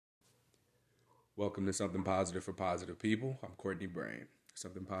Welcome to Something Positive for Positive People. I'm Courtney Brain.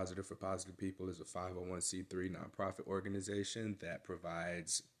 Something Positive for Positive People is a 501c3 nonprofit organization that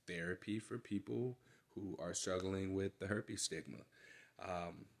provides therapy for people who are struggling with the herpes stigma.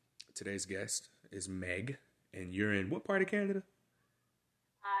 Um, Today's guest is Meg, and you're in what part of Canada?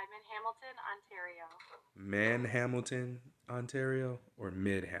 I'm in Hamilton, Ontario. Man Hamilton, Ontario, or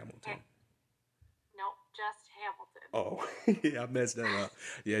Mid Hamilton? Ha- nope, just Hamilton. Oh, yeah, I messed that up.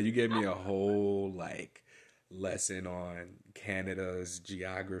 Yeah, you gave me a whole lesson on Canada's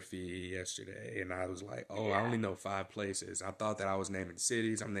geography yesterday, and I was like, "Oh, I only Yeah, know five places." I thought that I was naming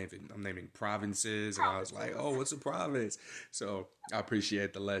cities. I'm naming provinces, and I was like, "Oh, provinces. what's a province?" So I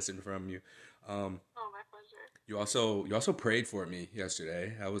appreciate the lesson from you. Um, Oh, my pleasure. you also prayed for me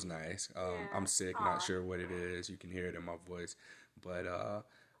yesterday. That was nice. I'm Yeah. sick, not Aw. sure what it is. You can hear it in my voice, but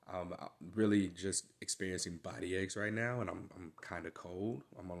I'm really just experiencing body aches right now, and I'm kind of cold.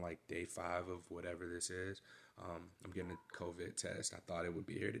 I'm on like day 5 of whatever this is. I'm getting a COVID test. I thought it would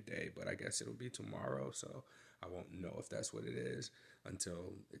be here today, but I guess it'll be tomorrow. So I won't know if that's what it is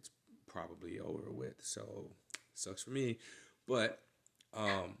until it's probably over with. So sucks for me, but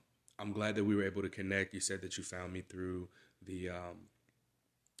um, I'm glad that we were able to connect. You said that you found me through the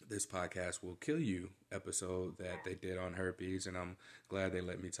this podcast will kill you episode that Yeah. they did on herpes, and I'm glad they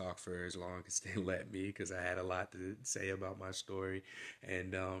let me talk for as long as they let me because I had a lot to say about my story,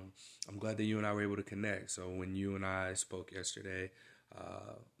 and I'm glad that you and I were able to connect. So when you and I spoke yesterday,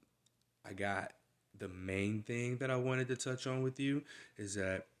 uh, I got the main thing that I wanted to touch on with you is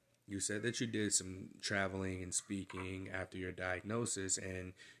that you said that you did some traveling and speaking after your diagnosis,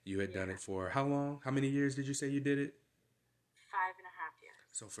 and you had done Yeah. it for how long? How many years did you say you did it? 5.5 years.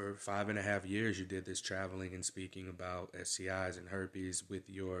 So for 5.5 years, you did this traveling and speaking about STIs and herpes with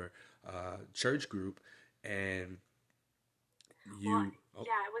your church group, and Well, you. Oh,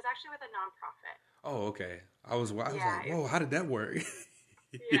 yeah, it was actually with a nonprofit. oh, okay. I was Yeah. like, whoa, how did that work?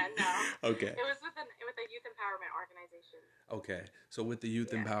 Yeah. No, Okay. it was with a youth empowerment organization. Okay. So with the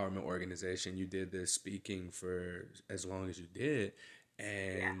youth Yeah. empowerment organization, you did this speaking for as long as you did, Yeah.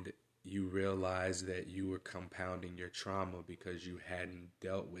 and you realized that you were compounding your trauma because you hadn't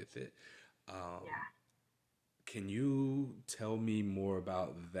dealt with it. Um, Yeah. Can you tell me more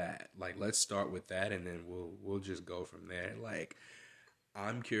about that? Like, let's start with that, and then we'll just go from there. Like,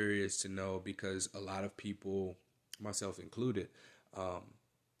 I'm curious to know because a lot of people, myself included, um,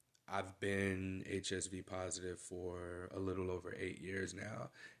 I've been HSV positive for a little over 8 years now,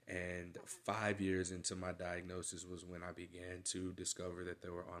 and Hmm. 5 years into my diagnosis was when I began to discover that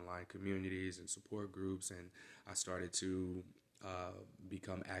there were online communities and support groups, and I started to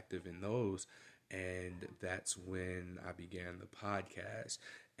become active in those. And that's when I began the podcast.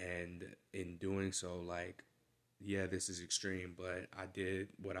 And in doing so, like, yeah, this is extreme, but I did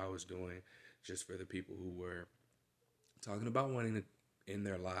what I was doing just for the people who were talking about wanting to end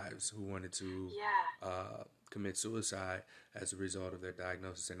their lives, who wanted to Yeah. commit suicide as a result of their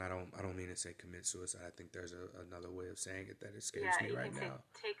diagnosis. And I don't mean to say commit suicide. I think there's another way of saying it that escapes Yeah. me You right can say now.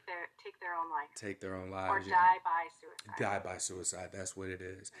 take their own life Take their own or lives. Yeah, die by suicide. die by suicide. That's what it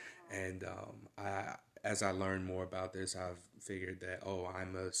is. Hmm. And I, as I learned more about this, I've figured that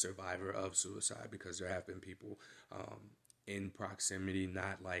I'm a survivor of suicide because there have been people in proximity,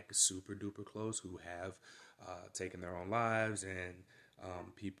 not like super duper close, who have taken their own lives, and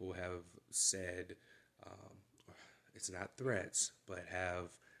people have said um, it's not threats, but have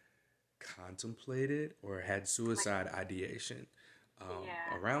contemplated or had Like. suicide ideation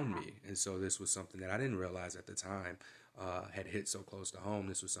Yeah. around Uh-huh. me. And so this was something that I didn't realize at the time had hit so close to home.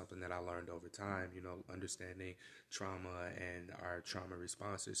 This was something that I learned over time, understanding trauma and our trauma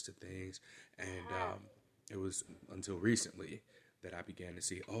responses to things. And Hmm. it was until recently that I began to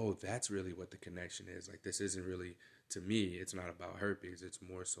see, oh, that's really what the connection is. Like, this isn't really, to me, it's not about herpes. It's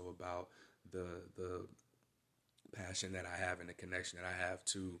more so about the passion that I have and the connection that I have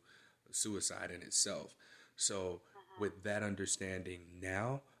to suicide in itself. So, Hmm. with that understanding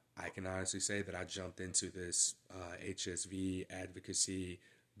now, I can honestly say that I jumped into this HSV advocacy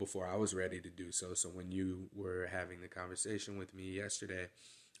before I was ready to do so. So, when you were having the conversation with me yesterday,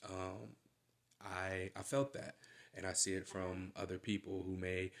 um, I felt that, and I see it Hmm. from other people who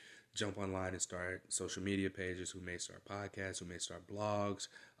may jump online and start social media pages, who may start podcasts, who may start blogs,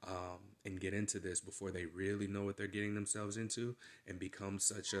 and get into this before they really know what they're getting themselves into, and become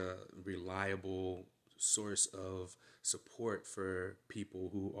such a reliable source of support for people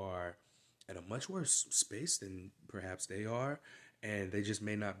who are at a much worse space than perhaps they are, and they just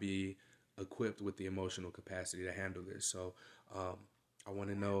may not be equipped with the emotional capacity to handle this. So, um, I want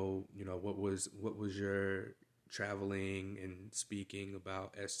to Yeah. know, what was your traveling and speaking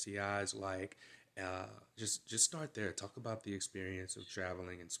about STIs like, Just start there. Talk about the experience of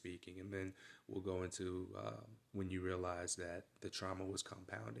traveling and speaking, and then we'll go into when you realize that the trauma was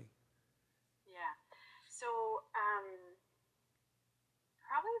compounding. Yeah. So,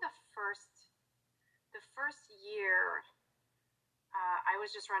 probably the first year, I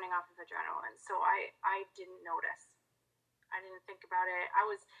was just running off of adrenaline, so I didn't notice. I didn't think about it. I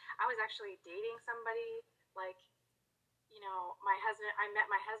was actually dating somebody, like, my husband. I met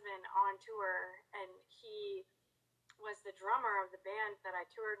my husband on tour, and he was the drummer of the band that I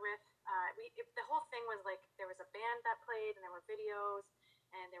toured with. The whole thing was like there was a band that played, and there were videos,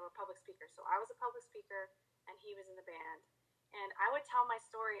 and there were public speakers. So I was a public speaker, and he was in the band. And I would tell my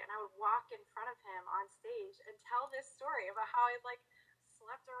story, and I would walk in front of him on stage and tell this story about how I like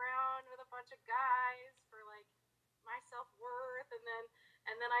slept around with a bunch of guys for like my self worth, and then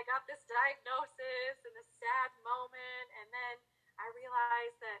I got this diagnosis and this sad moment, and then I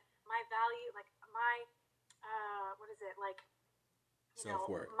realized that my value, like my what is it like, Self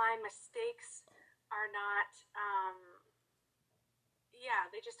worth. my mistakes are not yeah,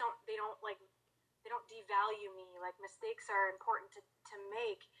 they don't like they don't devalue me. Like mistakes are important to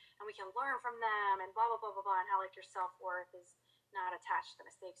make, and we can learn from them, and blah blah blah blah blah, and how like your self-worth is not attached to the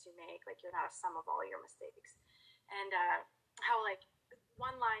mistakes you make, like you're not a sum of all your mistakes. And how like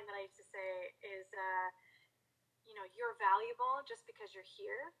one line that I used to say is you're valuable just because you're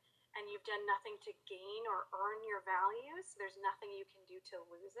here, and you've done nothing to gain or earn your values. There's nothing you can do to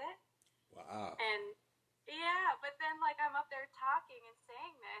lose it. Wow. And yeah, but then like I'm up there talking and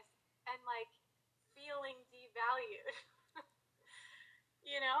saying this, and like feeling devalued.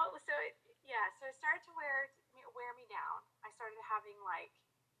 So yeah, so it started to wear me down. I started having like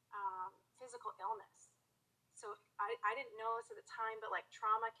physical illness. So I didn't know this at the time, but like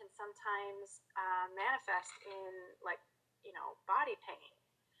trauma can sometimes manifest in like body pain,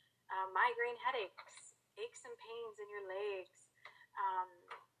 migraine headaches, aches and pains in your legs, um,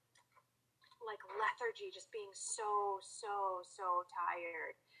 like lethargy, just being so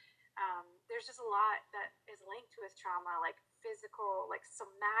tired. There's just a lot that is linked with trauma, like physical, like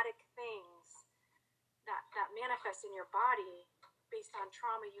somatic things that manifest in your body based on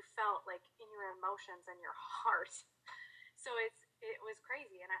trauma you felt, like in your emotions and your heart. So it was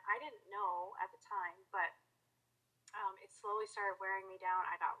crazy, and I didn't know at the time, but it slowly started wearing me down.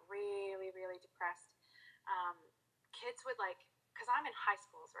 I got really depressed. Um, Kids would like, because I'm in high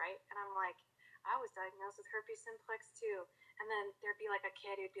schools, right? And I'm like, I was diagnosed with herpes simplex too. And then there'd be like a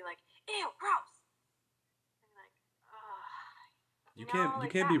kid who'd be like, ew, gross. And like, ugh, You like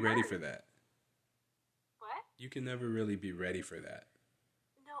can't be that ready for hurt. that. What? You can never really be ready for that.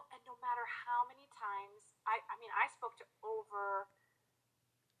 No, and no matter how many times, I mean, I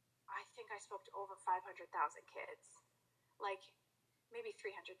think I spoke to over 500,000 kids. Like, maybe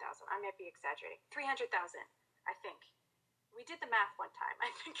 300,000. I might be exaggerating. 300,000, I think. We did the math one time. I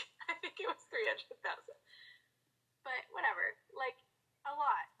think it was 300,000. But whatever. Like a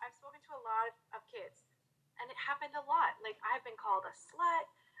lot. I've spoken to a lot of kids, and it happened a lot. Like I've been called a slut.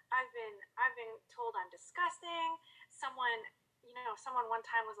 I've been told I'm disgusting. Someone one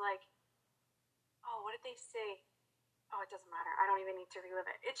time was like, "Oh, what did they say?" Oh, it doesn't matter. I don't even need to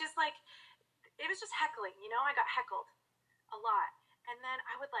relive it. It's just like it was just heckling. I got heckled a lot, and then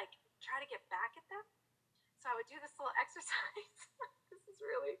I would like try to get back at them. So I would do this little exercise. this is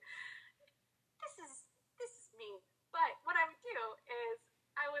really this is mean. But what I would do is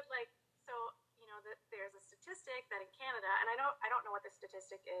I would like so there's a statistic that in Canada, and I don't know what the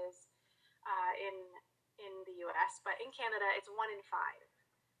statistic is in the U.S., but in Canada it's 1 in 5.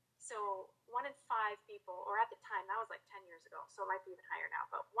 So 1 in 5 people, or at the time that was like 10 years ago, so it might be even higher now.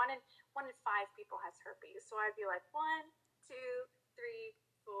 But 1 in 5 people has herpes. So I'd be like 1, 2, 3,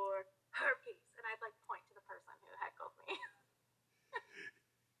 4 herpes, and I'd like point to the person who heckled me.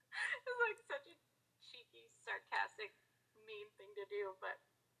 It's like such a cheeky, sarcastic, mean thing to do, but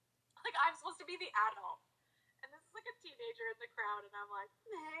like I'm supposed to be the adult, and this is like a teenager in the crowd, and I'm like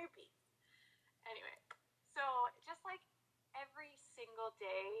herpes. Anyway, so just like every single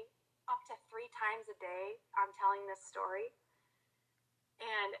day, up to 3 times a day, I'm telling this story,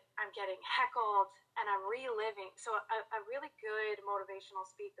 and I'm getting heckled, and I'm reliving. So a really good motivational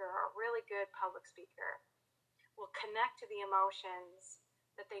speaker, or a really good public speaker, will connect to the emotions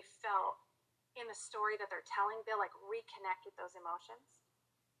that they felt in the story that they're telling. They'll like reconnect with those emotions.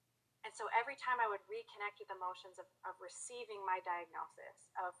 And so every time I would reconnect with emotions of receiving my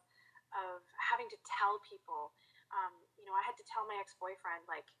diagnosis, of having to tell people, I had to tell my ex-boyfriend,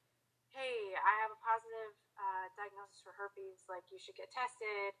 like, hey, I have a positive diagnosis for herpes, like you should get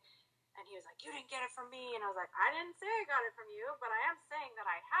tested. And he was like, you didn't get it from me. And I was like, I didn't say I got it from you, but I am saying that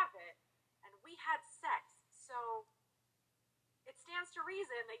I have it. And we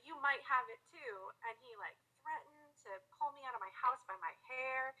reason that you might have it too. And he like threatened to pull me out of my house by my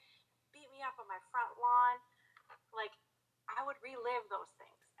hair, beat me up on my front lawn. Like, I would relive those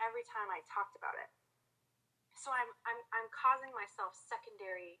things every time I talked about it. So I'm causing myself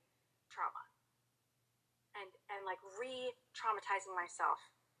secondary trauma and like re-traumatizing myself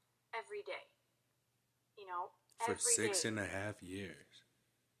every day. You know, For every six day. and a half years.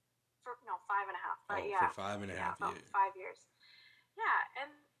 For no, 5.5. But Oh, for yeah, five and a yeah, half about years. 5 years. Yeah,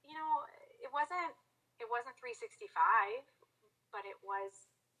 and you know, it wasn't 365, but it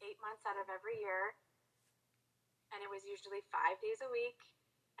was 8 months out of every year, and it was usually 5 days a week,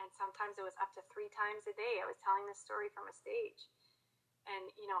 and sometimes it was up to 3 times a day. I was telling this story from a stage, and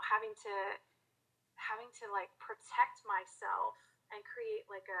you know, having to like protect myself and create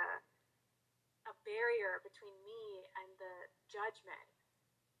like a barrier between me and the judgment.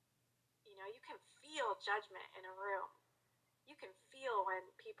 You know, you can feel judgment in a room. You can feel when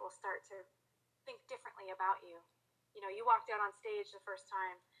people start to think differently about you. You know, you walked out on stage the first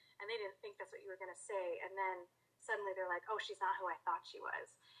time and they didn't think that's what you were going to say, and then suddenly they're like, "Oh, she's not who I thought she was."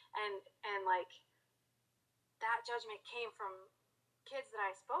 And like that judgment came from kids that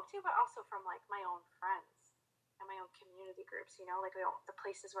I spoke to, but also from like my own friends and my own community groups, you know, like the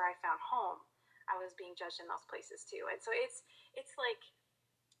places where I found home. I was being judged in those places too. And so it's like,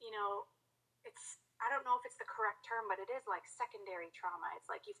 you know, it's I don't know if it's the correct term, but it is like secondary trauma. It's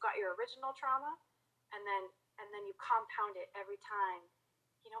like you've got your original trauma, and then you compound it every time.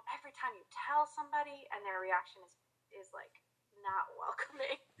 You know, every time you tell somebody, and their reaction is like not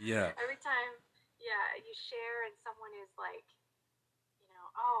welcoming. Yeah. Every time, yeah, you share, and someone is like, you know,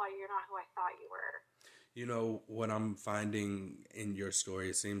 oh, you're not who I thought you were. You know, what I'm finding in your story,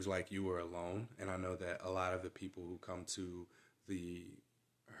 it seems like you were alone. And I know that a lot of the people who come to the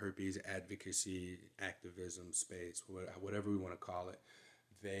herpes advocacy, activism space, whatever we want to call it,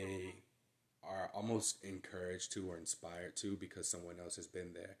 they Mm-hmm. are almost encouraged to or inspired to because someone else has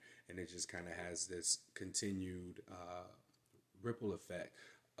been there. And it just kind of has this continued ripple effect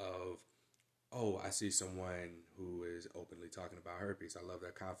of, oh, I see someone who is openly talking about herpes. I love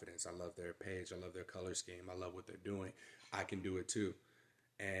their confidence. I love their page. I love their color scheme. I love what they're doing. I can do it too.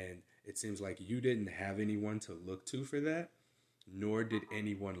 And it seems like you didn't have anyone to look to for that, nor did Mm-hmm.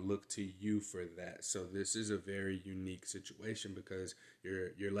 anyone look to you for that. So this is a very unique situation because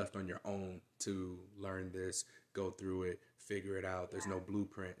you're left on your own to learn this, go through it, figure it out. There's Yeah. no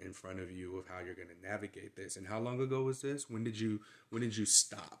blueprint in front of you of how you're going to navigate this. And how long ago was this? When did you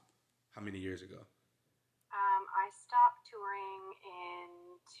stop? How many years ago? I stopped touring in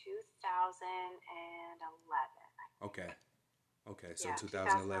 2011, I think. Okay. Okay, so Yeah,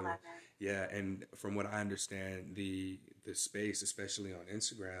 2011. 2011. Yeah, and from what I understand, the space, especially on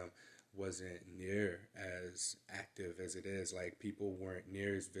Instagram, wasn't near as active as it is. Like people weren't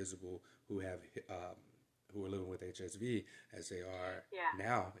near as visible who are living with HSV as they are Yeah.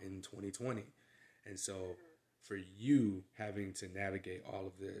 now in 2020. And so Mm-hmm. for you having to navigate all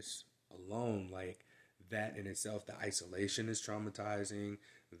of this alone, like that in itself, the isolation is traumatizing.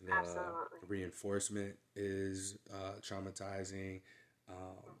 The Absolutely. reinforcement is traumatizing,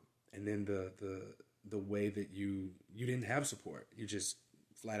 and then the way that you didn't have support. You just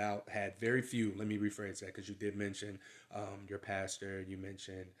flat out had very few. Let me rephrase that because you did mention your pastor. You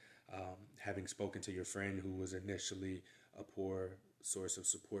mentioned having spoken to your friend who was initially a poor source of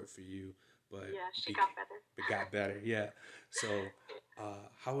support for you, but Yeah, she became got better. but got better. Yeah. So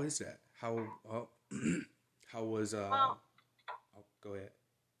how is that? How was Well, oh, go ahead.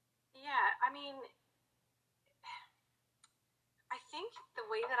 yeah, I mean, I think the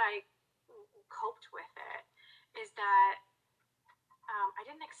way that I coped with it is that I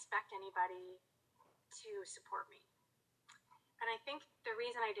didn't expect anybody to support me. And I think the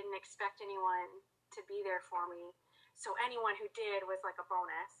reason I didn't expect anyone to be there for me, so anyone who did was like a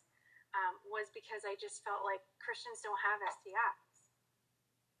bonus, was because I just felt like Christians don't have STIs.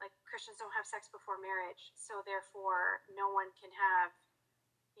 Like Christians don't have sex before marriage, so therefore no one can have,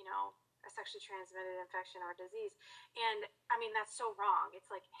 you know, a sexually transmitted infection or disease. And I mean, that's so wrong. It's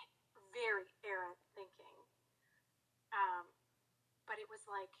like very errant thinking. Um, but it was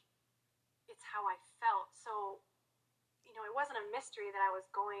like, it's how I felt. So, you know, it wasn't a mystery that I was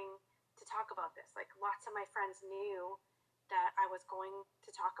going to talk about this. Like lots of my friends knew that I was going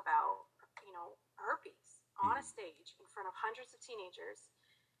to talk about, you know, herpes on a Mm. stage in front of hundreds of teenagers.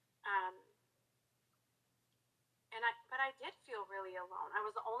 Um, but I did feel really alone. I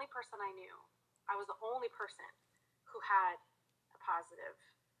was the only person I knew. I was the only person who had a positive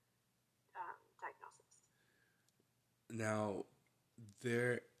diagnosis. Now,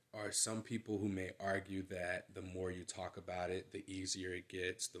 there. are some people who may argue that the more you talk about it, the easier it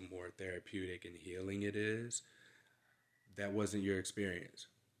gets, the more therapeutic and healing it is. That wasn't your experience.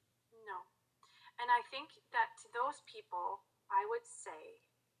 No. And I think that to those people, I would say,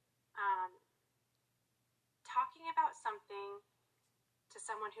 um, talking about something to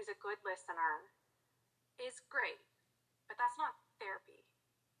someone who's a good listener is great, but that's not therapy.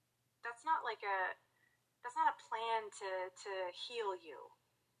 That's not like a that's not a plan to heal you.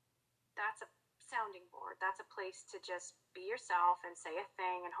 That's a sounding board. That's a place to just be yourself and say a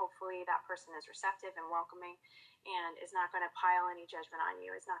thing, and hopefully that person is receptive and welcoming and is not going to pile any judgment on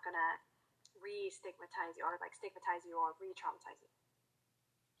you, is not going to re-stigmatize you or like stigmatize you or re-traumatize you.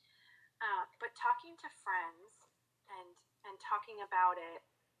 But talking to friends and talking about it,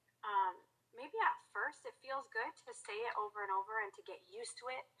 um, maybe at first it feels good to say it over and over and to get used to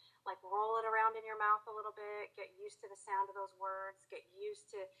it, like roll it around in your mouth a little bit, get used to the sound of those words, get used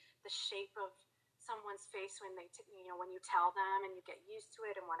to the shape of someone's face when when you tell them, and you get used to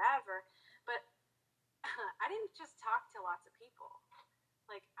it and whatever. But I didn't just talk to lots of people.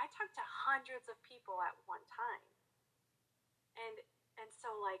 Like I talked to hundreds of people at one time. And so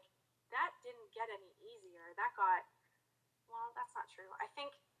like that didn't get any easier. That got well, that's not true. I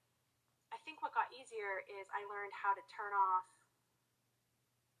think what got easier is I learned how to turn off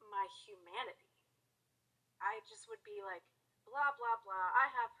my humanity. I just would be like, blah, blah, blah. I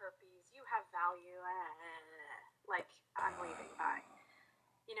have herpes. You have value. Like, I'm waving by.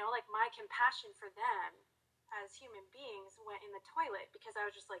 Like my compassion for them as human beings went in the toilet because I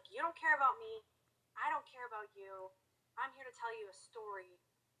was just like, you don't care about me. I don't care about you. I'm here to tell you a story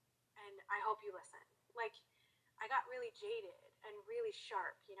and I hope you listen. Like, I got really jaded and really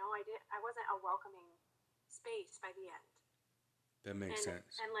sharp. I wasn't a welcoming space by the end. That makes and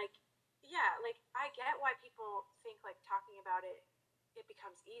sense. and like, yeah, like I get why people think like talking about it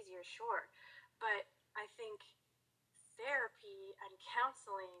becomes easier, sure, but I think therapy and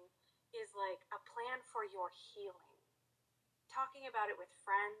counseling is like a plan for your healing. Talking about it with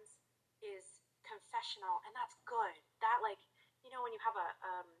friends is confessional, and that's good. That, like, when you have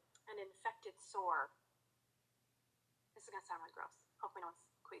an infected sore, this is gonna sound really gross, hopefully no one's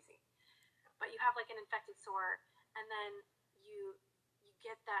queasy, but you have like an infected sore, and then you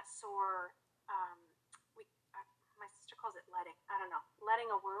get that sore. Um, we My sister calls it letting. I don't know, letting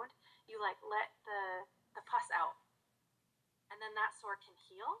a wound. You like let the pus out, and then that sore can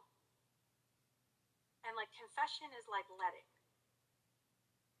heal. And like confession is like letting,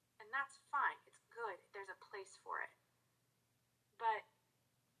 and that's fine. It's good. There's a place for it. But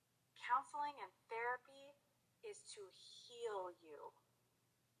counseling and therapy is to heal you.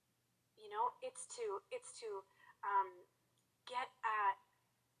 It's to um, get at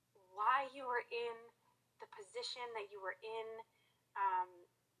why you were in the position that you were in, um,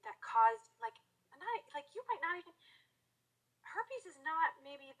 that caused like not like you might not even herpes is not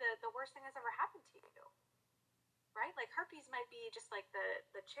maybe the worst thing that's ever happened to you, right? Like herpes might be just like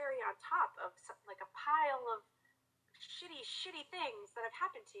the cherry on top of like a pile of shitty things that have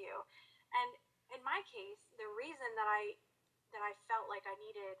happened to you. And in my case, the reason that I felt like I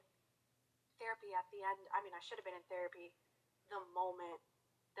needed therapy at the end, I mean, I should have been in therapy the moment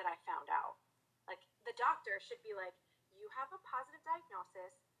that I found out. Like the doctor should be like, you have a positive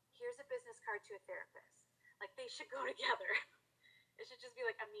diagnosis. Here's a business card to a therapist. Like they should go together. It should just be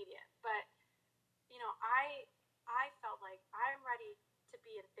like immediate. But I felt like I'm ready to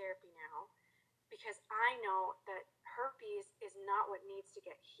be in therapy now because I know that herpes is not what needs to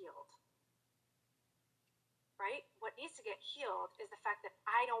get healed. Right? What needs to get healed is the fact that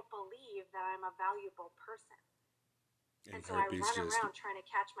I don't believe that I'm a valuable person. And And so I herpes run just around trying to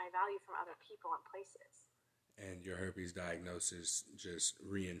catch my value from other people and places. and your herpes diagnosis just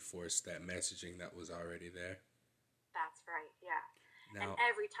reinforced that messaging that was already there. That's right, yeah. And Now,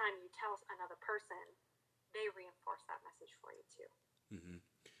 every time you tell another person, they reinforce that message for you too. mm-hmm,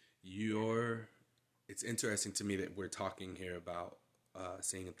 Yeah. your it's interesting to me that we're talking here about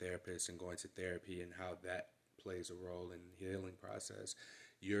seeing a therapist and going to therapy and how that plays a role in the healing process.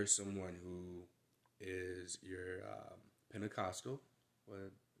 You're someone who is you're Pentecostal.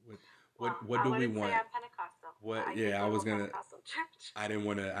 What what Well, what I do we wouldn't say want? I'm Pentecostal, but What? I did Yeah, I go to was a gonna. Pentecostal church. I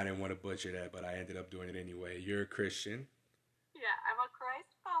didn't want to butcher that, but I ended up doing it anyway. You're a Christian. Yeah, I'm a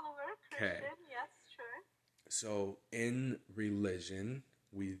Christ follower, Okay. Christian, yes, sure. So in religion,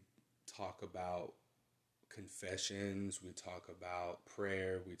 we talk about confessions, we talk about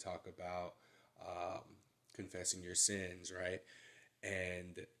prayer, we talk about um, confessing your sins, right?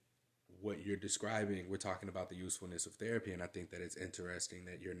 And what you're describing, we're talking about the usefulness of therapy, and I think that it's interesting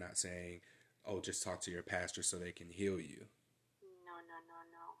that you're not saying, "Oh, just talk to your pastor so they can heal you." No, no, no,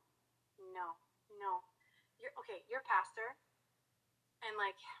 no. no, no. You're okay, you're a pastor, and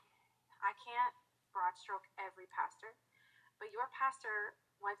like, I can't broad stroke every pastor, but your pastor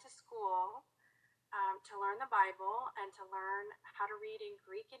went to school to learn the Bible and to learn how to read in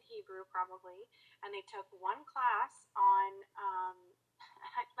Greek and Hebrew, probably. And they took one class on,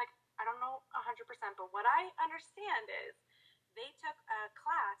 like, I don't know 100%, but what I understand is they took a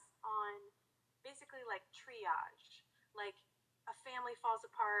class on basically like triage. Like, a family falls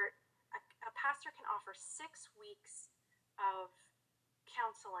apart, a pastor can offer 6 weeks of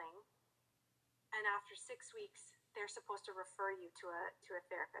counseling, and after 6 weeks, they're supposed to refer you to a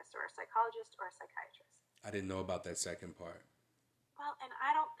therapist or a psychologist or a psychiatrist. I didn't know about that second part. Well, and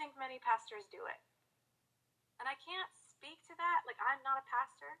I don't think many pastors do it. And I can't speak to that. Like, I'm not a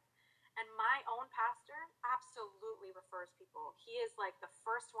pastor. And my own pastor absolutely refers people. He is like the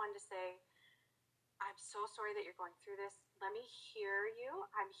first one to say, I'm so sorry that you're going through this. Let me hear you.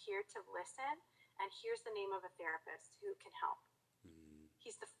 I'm here to listen. And here's the name of a therapist who can help. Mm.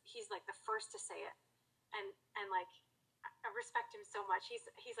 He's like the first to say it. And like, I respect him so much. He's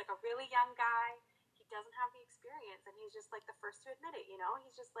like a really young guy. He doesn't have the experience, and he's just like the first to admit it, you know?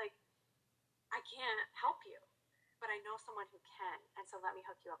 He's just like, I can't help you, but I know someone who can, and so let me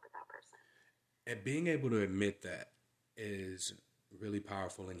hook you up with that person. And being able to admit that is really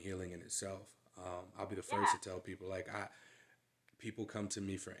powerful and healing in itself. I'll be the first Yeah. to tell people, like, people come to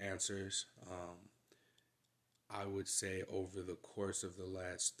me for answers. I would say over the course of the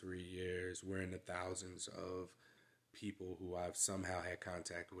last 3 years, we're in the thousands of people who I've somehow had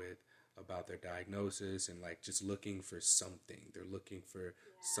contact with about their diagnosis and like just looking for something. They're looking for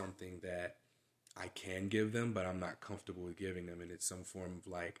Yeah. something that I can give them, but I'm not comfortable with giving them. And it's some form of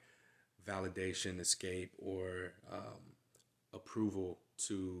like validation, escape, or approval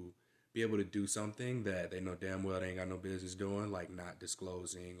to be able to do something that they know damn well they ain't got no business doing, like not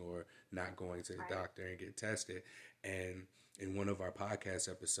disclosing or not going to the Right. doctor and get tested. And in one of our podcast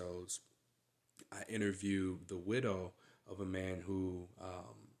episodes, I interviewed the widow of a man who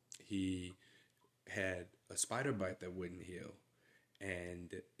he had a spider bite that wouldn't heal,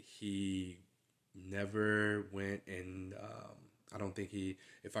 and he never went and I don't think he,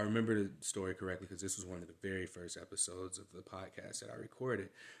 if I remember the story correctly, because this was one of the very first episodes of the podcast that I recorded,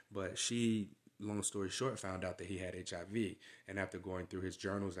 but she, long story short, found out that he had HIV. And after going through his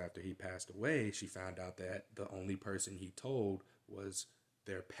journals after he passed away, she found out that the only person he told was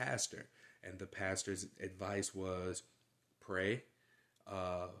their pastor. And the pastor's advice was pray.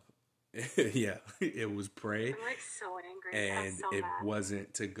 Uh, yeah, it was pray, I'm like so angry. I'm and so it mad.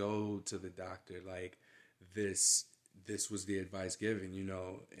 wasn't to go to the doctor. Like this this was the advice given,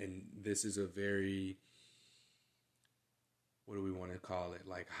 and this is a very, what do we want to call it,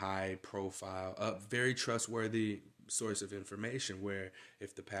 like high profile, a very trustworthy source of information, where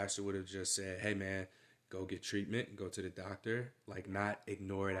if the pastor would have just said, hey man, go get treatment, go to the doctor, like not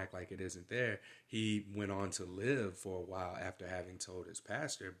ignore it, Yeah. act like it isn't there. He went on to live for a while after having told his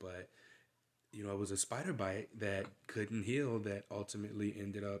pastor, but it was a spider bite that couldn't heal that ultimately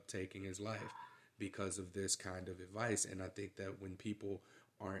ended up taking his life because of this kind of advice. And I think that when people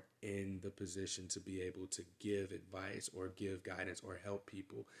aren't in the position to be able to give advice or give guidance or help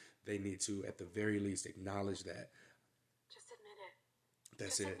people, they need to, at the very least, acknowledge that. Just admit it.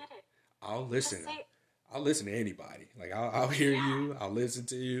 That's Just it. admit it. I'll listen. Just say, I'll listen to anybody. Like I'll hear yeah, you. I'll listen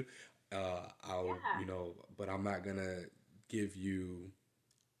to you. I'll, yeah. but I'm not gonna give you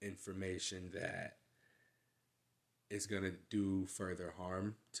information that is going to do further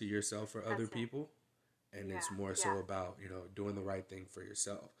harm to yourself or other That's it. people. And it's Yeah, more so yeah. about, doing the right thing for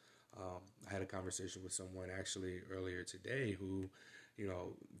yourself. I had a conversation with someone actually earlier today who,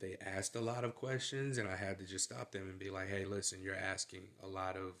 they asked a lot of questions, and I had to just stop them and be like, hey, listen, you're asking a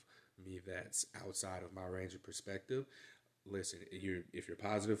lot of me that's outside of my range of perspective. Listen, if you're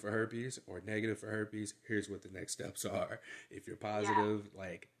positive for herpes or negative for herpes, here's what the next steps are. If you're Yeah. positive,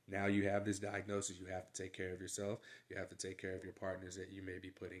 like now you have this diagnosis, you have to take care of yourself. You have to take care of your partners that you may be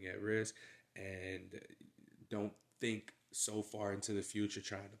putting at risk, and don't think so far into the future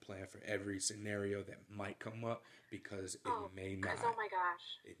trying to plan for every scenario that might come up, because it Oh, may because, not. oh my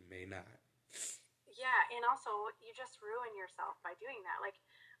gosh. It may not. Yeah, and also, you just ruin yourself by doing that. Like,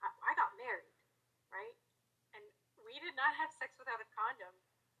 I got married, right? And we did not have sex without a condom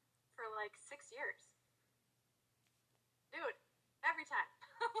for like 6 years. Dude, every time.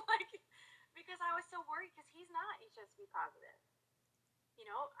 Like, because I was so worried because he's not HSV positive. You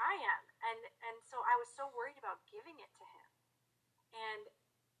know, I am. And so I was so worried about giving it to him. And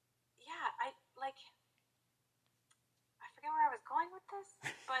yeah, I forget where I was going with this,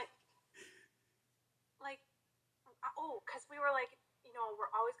 but like, oh, because we were like,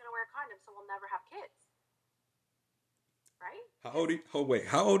 we're always going to wear a condom, so we'll never have kids, right? How old are you? Oh wait,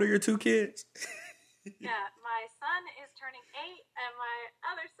 how old are your two kids? Yeah, my son is turning 8, and my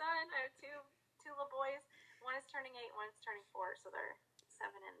other son, I have two little boys. One is turning 8, one's turning 4, so they're 7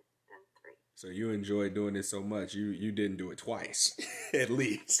 and 3. So you enjoy doing this so much, you didn't do it twice, at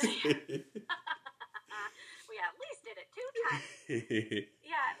least. We at least did it 2 times.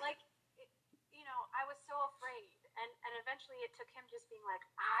 Yeah, like, I was so afraid, and eventually it took him just being like,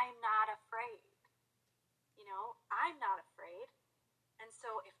 I'm not afraid. I'm not afraid. And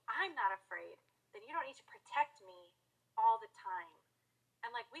so if I'm not afraid, then you don't need to protect me all the time. And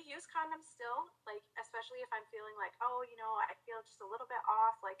like, we use condoms still, like, especially if I'm feeling like, oh, I feel just a little bit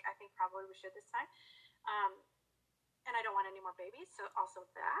off, like I think probably we should this time. Um, and I don't want any more babies, so also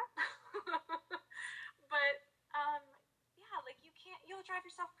that. But yeah, like, you'll drive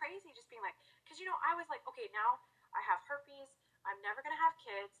yourself crazy just being like, because I was like, okay, now I have herpes. I'm never gonna have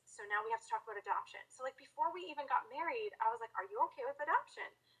kids, so now we have to talk about adoption. So like, before we even got married, I was like, are you okay with adoption?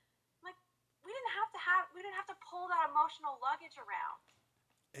 Like, we didn't have to pull that emotional luggage around,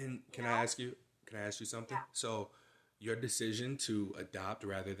 And you know? can I ask you something? Yeah. So your decision to adopt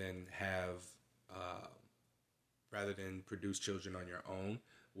uh, rather than produce children on your own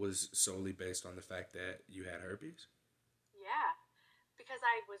was solely based on the fact that you had herpes? Yeah. Because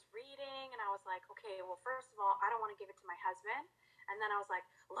I was reading and I was like, okay, well, first of all, I don't want to give it to my husband. And then I was like,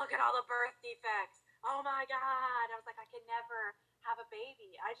 look at all the birth defects. Oh my God. I was like, I could never have a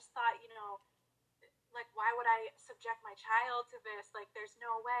baby. I just thought, like, why would I subject my child to this? Like, there's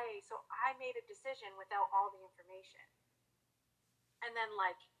no way. So I made a decision without all the information. And then,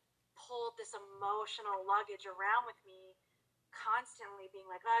 like, pulled this emotional luggage around with me, constantly being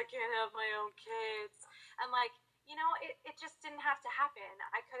like, I can't have my own kids. And like, it just didn't have to happen.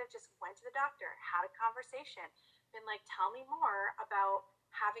 I could have just went to the doctor, had a conversation, been like, tell me more about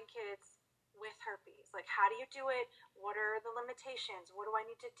having kids with herpes. Like, how do you do it? What are the limitations? What do I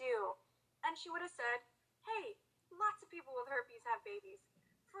need to do? And she would have said, hey, lots of people with herpes have babies.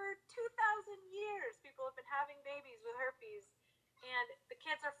 For 2,000 years, people have been having babies with herpes, and the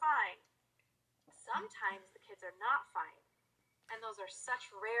kids are fine. Sometimes the kids are not fine. And those are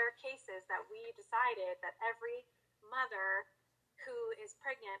such rare cases that we decided that every mother who is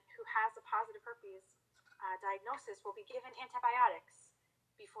pregnant who has a positive herpes diagnosis will be given antibiotics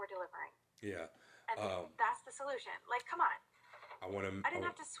before delivering. Yeah. And that's the solution. Like, come on. I want to I didn't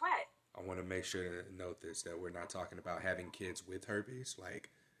have to sweat. I want to make sure to note this that we're not talking about having kids with herpes. Like,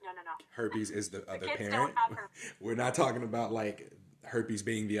 No, no, no. herpes is the The other kids parent. don't have herpes. We're not talking about like herpes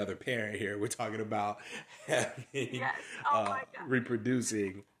being the other parent here. We're talking about having Yes. Oh my God.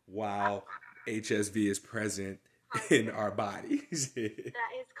 reproducing while HSV is present in Present. our bodies.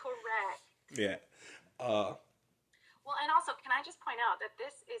 That is correct. Yeah. Uh, Well, and also, can I just point out that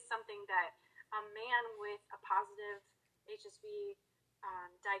this is something that a man with a positive HSV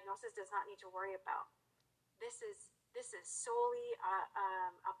diagnosis does not need to worry about. This is solely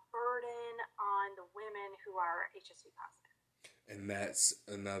a burden on the women who are HSV positive. And that's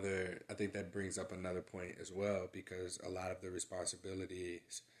another, I think that brings up another point as well, because a lot of the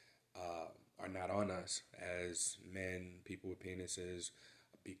responsibilities are not on us as men, people with penises,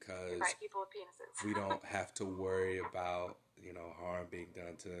 because Right, people with penises. we don't have to worry about, harm being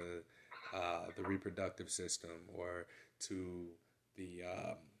done to the reproductive system or to the,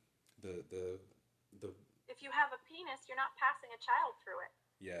 the, If you have a penis, you're not passing a child through it.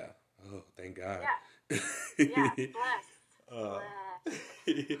 yeah. Oh, thank God. Yeah. Yeah. Blessed. uh, Blessed.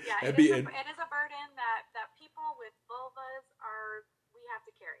 Yeah, that'd it is be a in, it is a burden that people with vulvas we have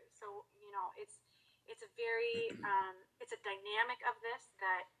to carry. So it's a very it's a dynamic of this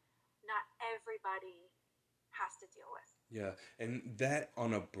that not everybody has to deal with. Yeah, and that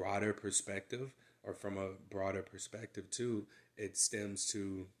on a broader perspective, or from a broader perspective too, it stems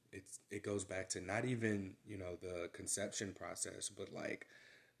to it goes back to not even the conception process, but like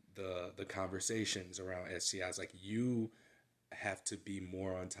the conversations around STIs. Like, you have to be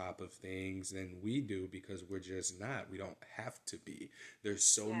more on top of things than we do because we're just not. We don't have to be. There's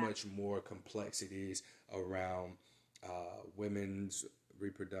so Yeah. much more complexities around women's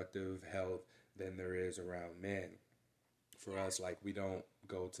reproductive health than there is around men. For Yeah. us, like, we don't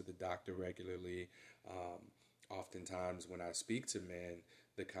go to the doctor regularly. Oftentimes, when I speak to men,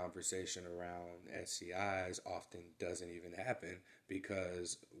 the conversation around STIs often doesn't even happen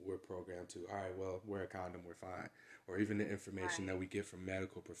because we're programmed to, all right, well, wear a condom, we're fine. Or even the information Right. that we get from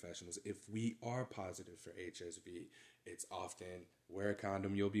medical professionals. If we are positive for HSV, it's often wear a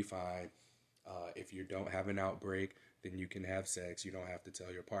condom, you'll be fine. If you don't have an outbreak, then you can have sex. You don't have to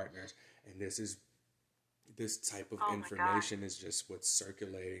tell your partners. And this type of Oh my gosh. information is just what's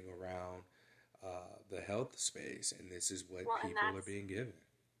circulating around the health space, and this is what Well, and people are that's, being given.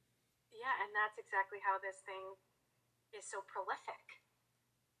 yeah, and that's exactly how this thing is so prolific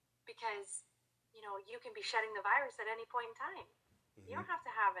because, you can be shedding the virus at any point in time. You Hmm. don't have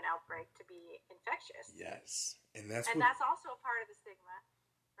to have an outbreak to be infectious. Yes, and that's And what. that's also a part of the stigma,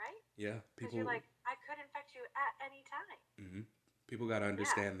 right? Yeah, Because you're people. like, I could infect you at any time. Hmm. People got to Yeah,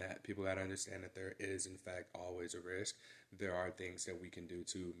 understand that. People got to understand that there is, in fact, always a risk. There are things that we can do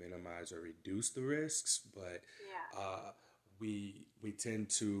to minimize or reduce the risks, but yeah, we tend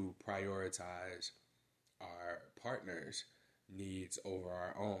to prioritize our partner's needs over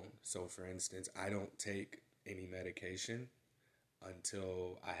our own. So, for instance, I don't take any medication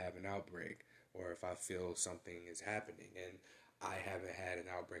until I have an outbreak or if I feel something is happening. And I haven't had an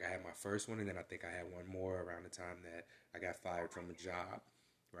outbreak. I had my first one, and then I think I had one more around the time that I got oh fired my from a goodness. job,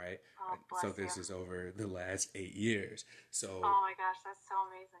 right? Oh, So bless you. this is over the last 8 years. So Oh my gosh, that's so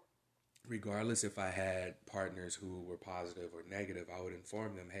amazing. regardless if I had partners who were positive or negative, I would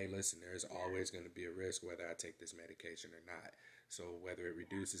inform them, hey, listen, there's Yeah, always going to be a risk whether I take this medication or not. So whether it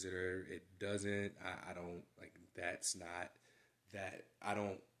yeah. reduces it or it doesn't, I don't like that's not that I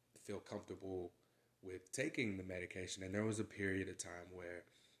don't feel comfortable with taking the medication. And there was a period of time where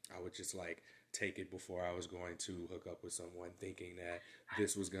I would just like take it before I was going to hook up with someone, thinking that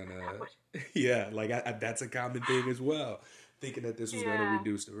this was That would, gonna, yeah, like that's a common thing as well, thinking that this was gonna yeah.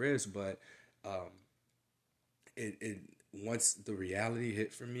 reduce the risk. But um, it once the reality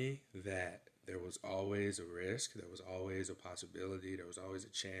hit for me that there was always a risk, there was always a possibility, there was always a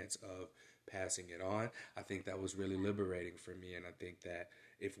chance of passing it on. I think that was really liberating for me, and I think that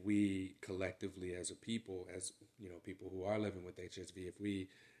if we collectively, as a people, as people who are living with HSV, if we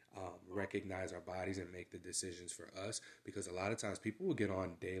Yeah. recognize our bodies and make the decisions for us, because a lot of times people will get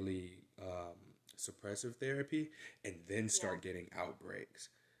on daily suppressive therapy and then Yeah. start getting outbreaks,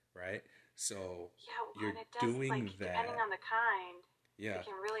 right? So Yeah, well, you're and it does, like, doing depending that. on the kind, Yeah. it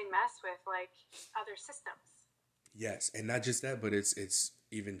can really mess with, like, other systems. Yes, and not just that, but it's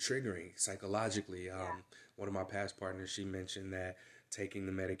even triggering psychologically. Yeah. One of my past partners, she mentioned that taking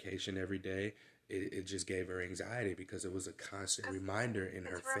the medication every day, it just gave her anxiety because it was a constant Because reminder in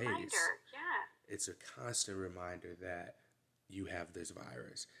her it's a face. reminder. Yeah. It's a constant reminder that you have this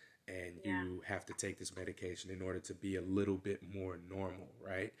virus and Yeah. you have to take this medication in order to be a little bit more normal,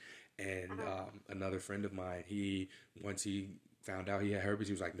 right? And Hmm. another friend of mine, once he found out he had herpes,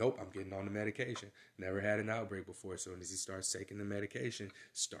 he was like, "Nope, I'm getting on the medication." Never had an outbreak before. So as he starts taking the medication,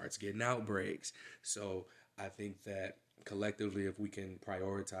 starts getting outbreaks. So I think that collectively, if we can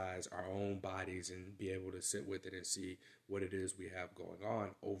prioritize our own bodies and be able to sit with it and see what it is we have going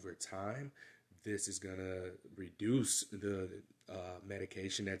on over time, this is going to reduce the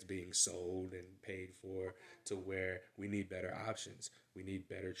medication that's being sold and paid for to where we need better options. We need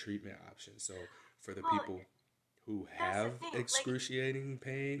better treatment options. So for the Well, people who that's the have thing. Like, excruciating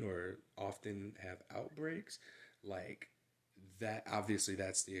pain or often have outbreaks, like that, obviously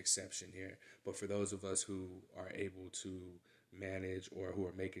that's the exception here. But for those of us who are able to manage or who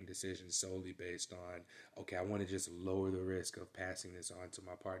are making decisions solely based on, okay, I want to just lower the risk of passing this on to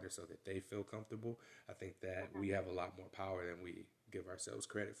my partner so that they feel comfortable, I think that mhm. we have a lot more power than we give ourselves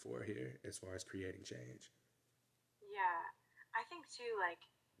credit for here as far as creating change. Yeah. I think, too, like,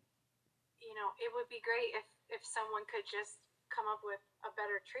 it would be great if someone could just come up with a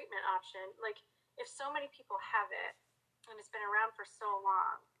better treatment option. Like, if so many people have it and it's been around for so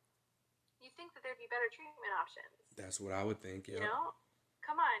long, you think that there'd be better treatment options. That's what I would think. You Yep. know?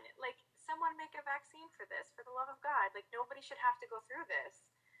 Come on, like, someone make a vaccine for this, for the love of God. Like, nobody should have to go through this.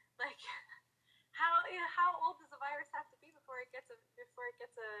 Like, how old does the virus have to be before it gets a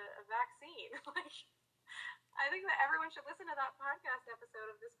vaccine? Like, I think that everyone should listen to that podcast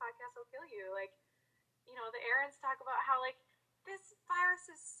episode of This Podcast Will Kill You. Like, the Aarons talk about how, like, this virus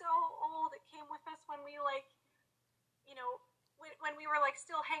is so old. It came with us when we, like, you know, when we were, like,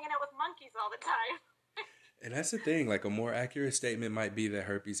 still hanging out with monkeys all the time. And that's the thing. Like a more accurate statement might be that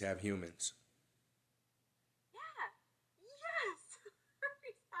herpes have humans. Yeah. Yes.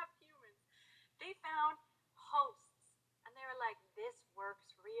 Herpes have humans. They found hosts and they were like, this works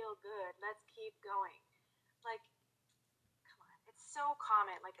real good. Let's keep going. Like, come on. It's so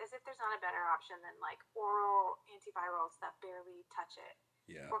common. Like, as if there's not a better option than, like, oral antivirals that barely touch it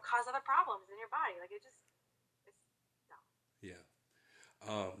Yeah. or cause other problems in your body. Like, it's dumb. Yeah.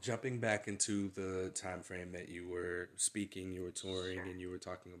 Jumping back into the time frame that you were speaking, you were touring, Sure. and you were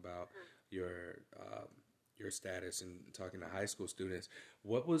talking about Mm-hmm. your um, your status and talking to high school students.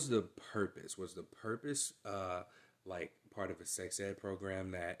 What was the purpose? Was the purpose like part of a sex ed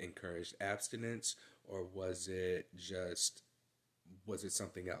program that encouraged abstinence, or was it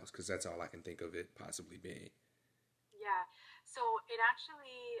something else? Because that's all I can think of it possibly being. Yeah. So it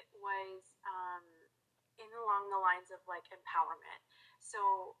actually was in along the lines of like empowerment.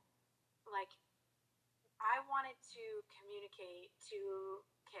 So like I wanted to communicate to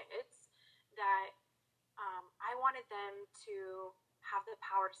kids that I wanted them to have the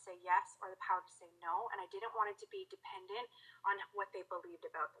power to say yes or the power to say no, and I didn't want it to be dependent on what they believed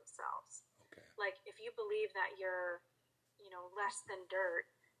about themselves. Okay. Like if you believe that you're, less than dirt,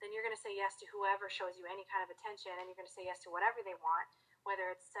 then you're going to say yes to whoever shows you any kind of attention, and you're going to say yes to whatever they want, whether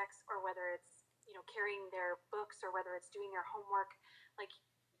it's sex or whether it's carrying their books or whether it's doing their homework. Like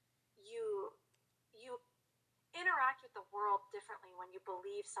you you interact with the world differently when you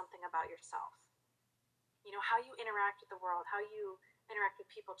believe something about yourself. How you interact with the world, how you interact with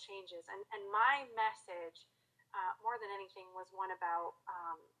people changes. And my message, more than anything, was one about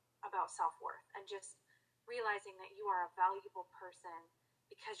self-worth and just realizing that you are a valuable person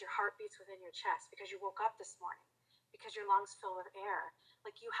because your heart beats within your chest, because you woke up this morning, because your lungs fill with air.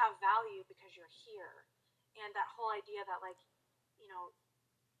 Like you have value because you're here. And that whole idea that like, you know,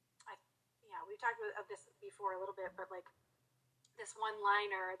 I, yeah, we've talked about this before a little bit, but like this one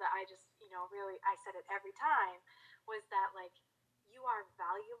liner that I just, really, I said it every time was that like, you are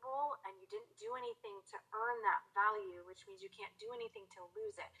valuable and you didn't do anything to earn that value, which means you can't do anything to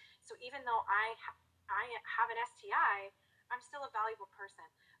lose it. So even though I have an STI, I'm still a valuable person.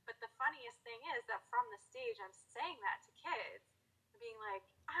 But the funniest thing is that from the stage, I'm saying that to kids, being like,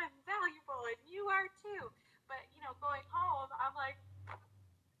 I'm valuable and you are too. But, going home, I'm like,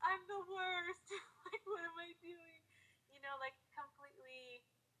 I'm the worst. Like, what am I doing? Like completely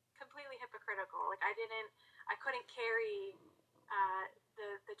hypocritical. Like I couldn't carry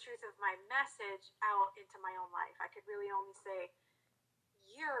the truth of my message out into my own life. I could really only say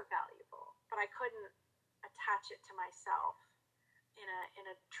you're valuable, but I couldn't attach it to myself in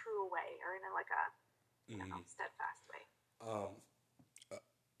a true way or in a like a Mm-hmm. steadfast way. Um,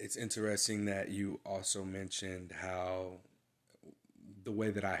 it's interesting that you also mentioned how the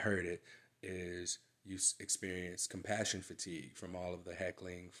way that I heard it is you experience compassion fatigue from all of the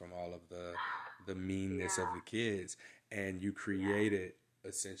heckling, from all of the meanness of Yeah, the kids, and you yeah, created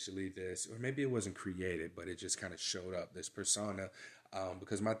essentially this, or maybe it wasn't created, but it just kind of showed up this persona.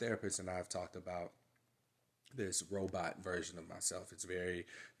 Because my therapist and I have talked about this robot version of myself. It's very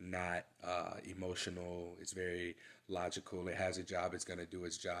not emotional. It's very logical. It has a job. It's going to do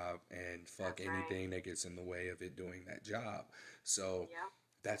its job, and fuck that's right. anything that gets in the way of it doing that job. So Yeah,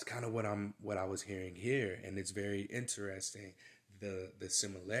 that's kind of what I was hearing here, and it's very interesting the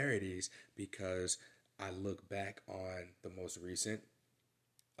similarities because I look back on the most recent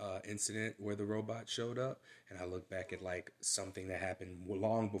incident where the robot showed up, and I look back at like something that happened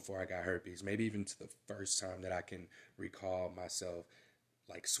long before I got herpes, maybe even to the first time that I can recall myself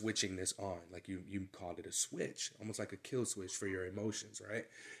like switching this on. Like you called it a switch, almost like a kill switch for your emotions, right?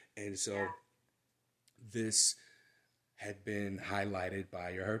 And so yeah, this had been highlighted by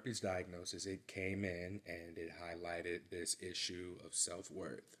your herpes diagnosis. It came in and it highlighted this issue of self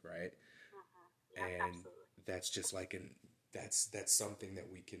worth, right? yep, And absolutely. that's just like an that's something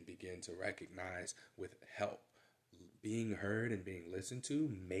that we can begin to recognize with help. Being heard and being listened to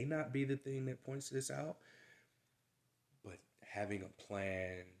may not be the thing that points this out, but having a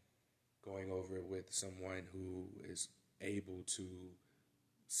plan, going over it with someone who is able to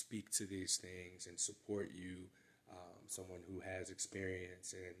speak to these things and support you, someone who has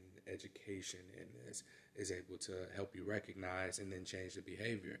experience and education in this is able to help you recognize and then change the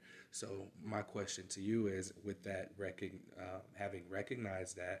behavior. So my question to you is, with that having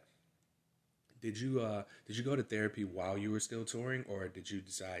recognized that, did you go to therapy while you were still touring, or did you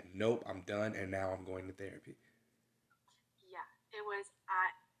decide, nope, I'm done and now I'm going to therapy? Yeah, it was.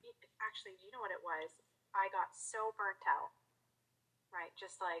 Actually, you know what it was? I got so burnt out, right?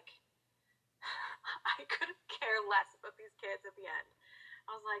 Just like I couldn't care less about these kids at the end.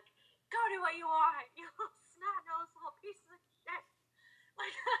 I was like, go do what you want, you little snot nose little pieces of shit.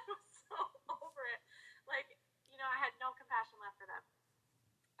 Like I was so over it. Like, I had no compassion left for them.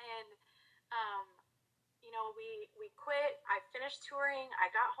 And um, we quit. I finished touring.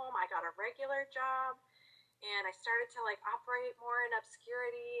 I got home. I got a regular job. And I started to like operate more in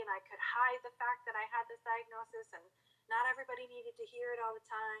obscurity, and I could hide the fact that I had this diagnosis, and not everybody needed to hear it all the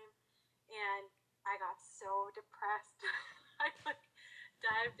time. And I got so depressed. I like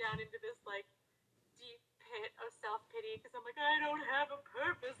dived down into this like deep pit of self pity because I'm like, I don't have a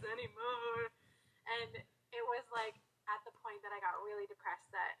purpose anymore. And it was like at the point that I got really depressed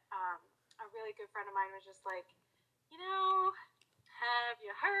that a really good friend of mine was just like, have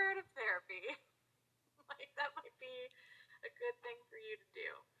you heard of therapy?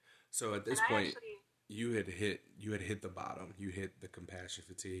 So at And this I point, actually, you had hit the bottom. You hit the compassion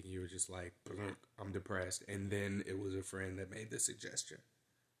fatigue. You were just like, yeah, I'm depressed. And then it was a friend that made the suggestion.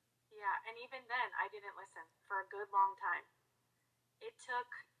 yeah. And even then, I didn't listen for a good long time. It took,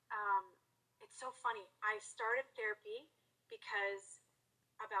 um, it's so funny. I started therapy because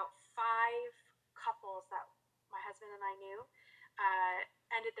about five couples that my husband and I knew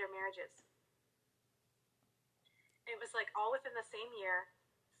ended their marriages. It was like all within the same year,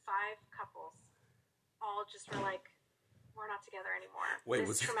 five couples all just were like, we're not together anymore. Wait,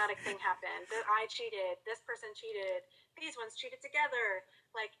 This was traumatic thing happened. I cheated. This person cheated. These ones cheated together.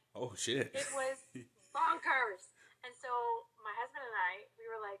 Like, oh shit. it was bonkers. And so my husband and I, we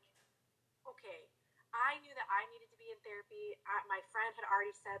were like, okay, I knew that I needed to be in therapy. My friend had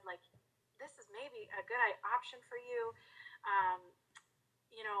already said, like, this is maybe a good option for you. Um,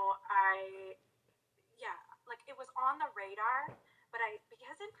 yeah, like it was on the radar, but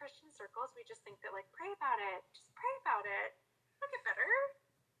because in Christian circles, we just think that, like, pray about it. Just pray about it. It'll get better.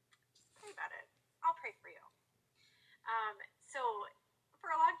 Just pray about it. I'll pray for you. So for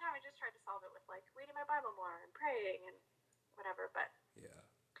a long time, I just tried to solve it with like reading my Bible more and praying and whatever. But Yeah.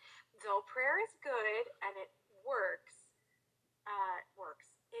 though prayer is good and it works.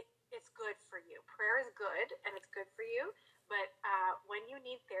 It's good for you. Prayer is good and it's good for you. But when you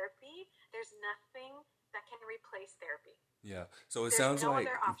need therapy, there's nothing that can replace therapy. Yeah. So it There's sounds no other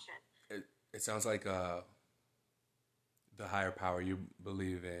like option. it sounds like the higher power you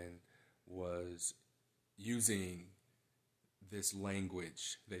believe in was using this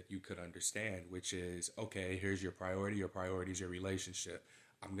language that you could understand, which is okay, here's your priority. Your priority is your relationship.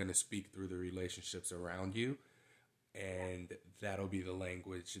 I'm going to speak through the relationships around you, Yeah. and that'll be the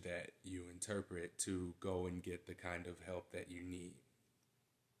language that you interpret to go and get the kind of help that you need.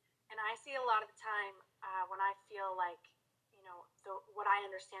 And I see a lot of the time when I feel like, what I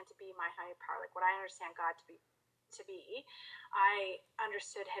understand to be my higher power, like what I understand God to be, I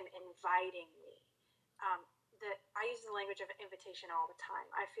understood Him inviting me. Um, that I use the language of invitation all the time.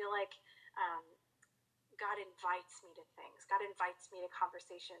 I feel like um, God invites me to things. God invites me to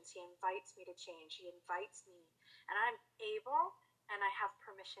conversations. He invites me to change. He invites me, and I'm able and I have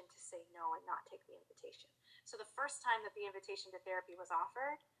permission to say no and not take the invitation. So the first time that the invitation to therapy was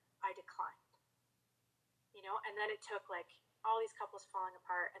offered, I declined. And then it took like all these couples falling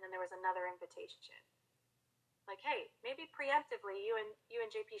apart, and then there was another invitation. Like, hey, maybe preemptively, you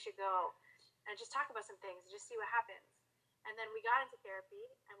and JP should go and just talk about some things and just see what happens. And then we got into therapy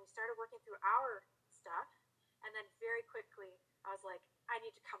and we started working through our stuff. And then very quickly, I was like, I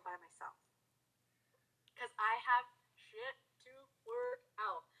need to come by myself because I have shit to work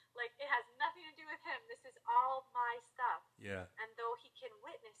out. Like, it has nothing to do with him. This is all my stuff. Yeah. And though he can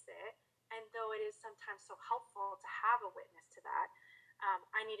witness it, and though it is sometimes so helpful to have a witness to that,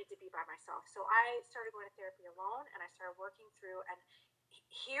 I needed to be by myself. So I started going to therapy alone, and I started working through and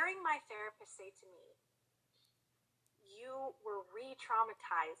hearing my therapist say to me, you were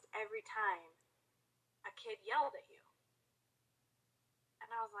re-traumatized every time a kid yelled at you. And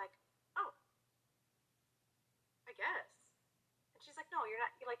I was like, oh, I guess. And she's like, no, you're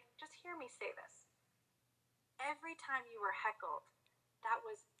not. You're like, just hear me say this. Every time you were heckled, that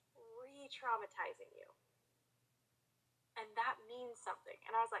was re-traumatizing you. And that means something.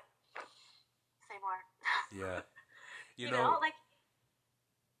 And I was like, say more. Yeah. You you know, know, like,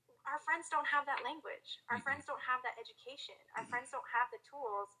 our friends don't have that language. Our mm-mm. friends don't have that education. Our friends don't have the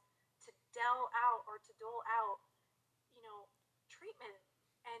tools to dole out or to dole out, treatment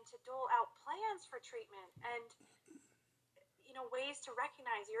and to dole out plans for treatment and, ways to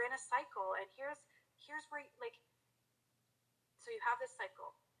recognize you're in a cycle. And here's where, like, so you have this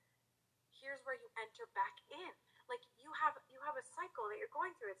cycle. Here's where you enter back in. Like, you have a cycle that you're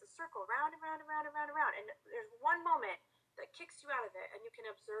going through. It's a circle, round and round and round and round and round. And there's one moment that kicks you out of it, and you can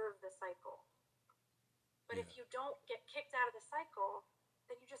observe the cycle. But Yeah. if you don't get kicked out of the cycle,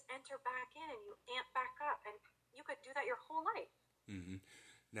 then you just enter back in and you amp back up, and you could do that your whole life. Hmm.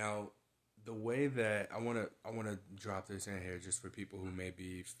 Now, the way that I want to drop this in here just for people who may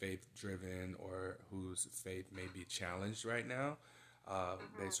be faith driven or whose faith may be challenged right now,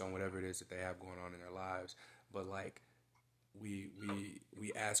 Mm-hmm. based on whatever it is that they have going on in their lives. But like we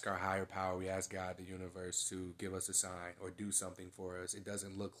ask our higher power, we ask God, the universe, to give us a sign or do something for us. It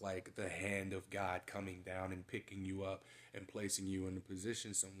doesn't look like the hand of God coming down and picking you up and placing you in a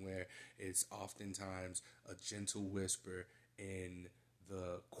position somewhere. It's oftentimes a gentle whisper in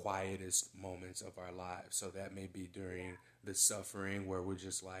the quietest moments of our lives. So that may be during Yeah. the suffering where we're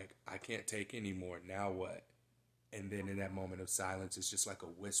just like, I can't take anymore. Now what? And then in that Mm-hmm. moment of silence, it's just like a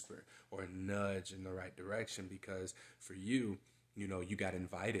whisper or a nudge in the right direction, because for you, you got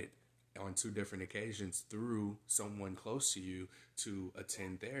invited on two different occasions through someone close to you to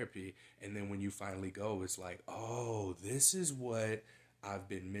attend therapy. And then when you finally go, it's like, oh, this is what I've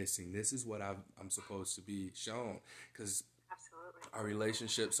been missing. This is what I'm supposed to be shown. Because Absolutely. our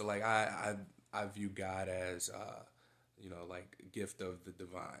relationships, so like I view God as like gift of the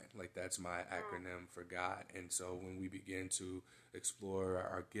divine. Like that's my Mm, acronym for God. And so when we begin to explore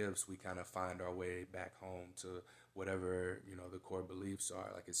our gifts, we kind of find our way back home to whatever, the core beliefs are.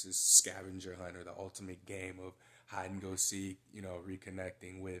 Like it's this scavenger hunt or the ultimate game of hide and go seek,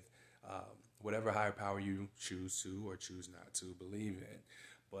 reconnecting with whatever higher power you choose to or choose not to believe in.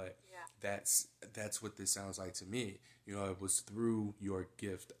 But yeah. that's what this sounds like to me. It was through your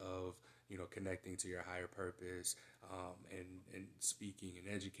gift of connecting to your higher purpose, and speaking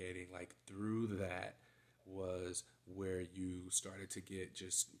and educating. Like through that was where you started to get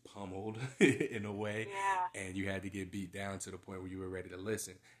just pummeled in a way, Yeah. and you had to get beat down to the point where you were ready to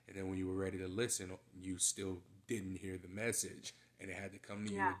listen. And then when you were ready to listen, you still didn't hear the message, and it had to come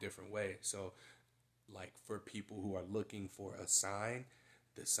to you Yeah. a different way. So like for people who are looking for a sign,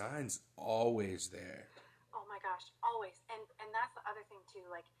 the sign's always there. Oh my gosh, always. And that's the other thing too.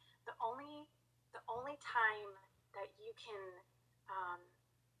 Like the only the only time that you can um,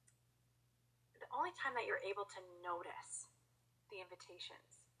 the only time that you're able to notice the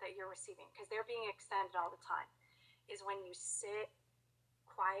invitations that you're receiving, because they're being extended all the time, is when you sit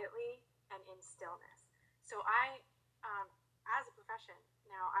quietly and in stillness. So as a profession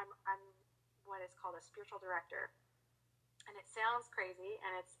now, I'm what is called a spiritual director, and it sounds crazy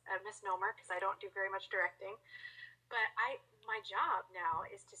and it's a misnomer because I don't do very much directing. But my job now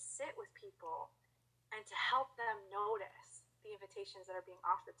is to sit with people and to help them notice the invitations that are being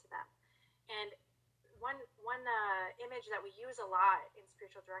offered to them. And one image that we use a lot in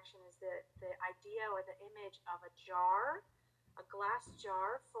spiritual direction is the idea or the image of a jar, a glass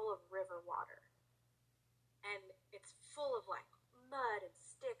jar full of river water, and it's full of like mud and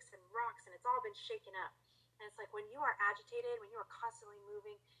sticks and rocks, and it's all been shaken up. And it's like when you are agitated, when you are constantly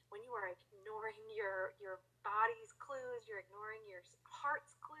moving, when you are ignoring your body's clues, you're ignoring your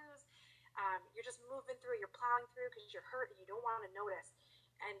heart's clues, you're just moving through, you're plowing through because you're hurt and you don't want to notice.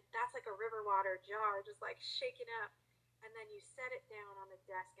 And that's like a river water jar just like shaking up. And then you set it down on the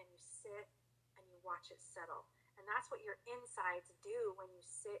desk and you sit and you watch it settle. And that's what your insides do when you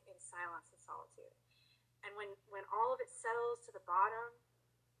sit in silence and solitude. And when all of it settles to the bottom,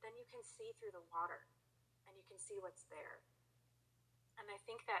 then you can see through the water and you can see what's there. And I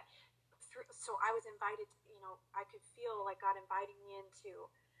think that so I was invited, I could feel like God inviting me into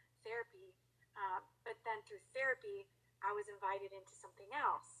therapy. But then through therapy, I was invited into something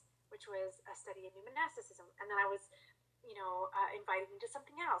else, which was a study in new monasticism. And then I was, invited into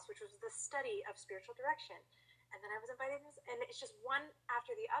something else, which was the study of spiritual direction. And then I was invited, and it's just one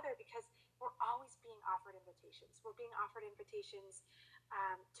after the other because we're always being offered invitations. We're being offered invitations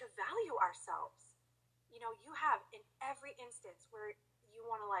to value ourselves. You have in every instance where you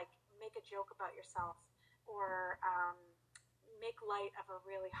want to like make a joke about yourself or make light of a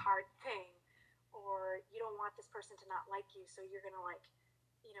really hard thing, or you don't want this person to not like you, so you're gonna like,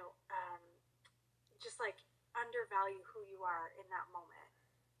 you know, um, just like undervalue who you are in that moment.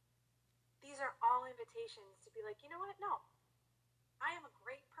 These are all invitations to be like, you know what? No, I am a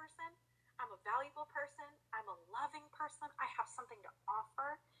great person. I'm a valuable person. I'm a loving person. I have something to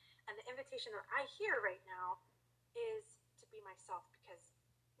offer. And the invitation that I hear right now is to be myself because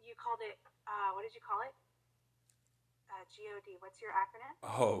you called it, what did you call it? GOD. What's your acronym?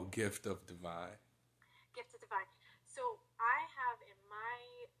 Oh, gift of divine. Gift of Divine. So I have in my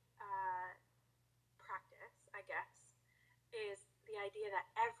uh, practice, I guess, is the idea that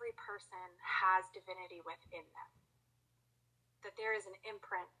every person has divinity within them, that there is an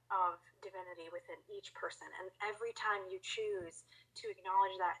imprint of divinity within each person. And every time you choose to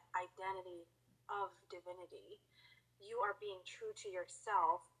acknowledge that identity of divinity, you are being true to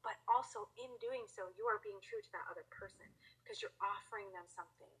yourself, but also in doing so, you are being true to that other person because you're offering them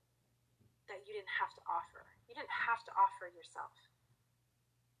something that you didn't have to offer. You didn't have to offer yourself.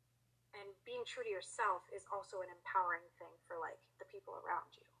 And being true to yourself is also an empowering thing for like the people around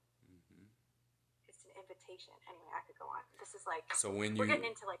you. Mm-hmm. It's an invitation. Anyway, I could go on. This is like So we're getting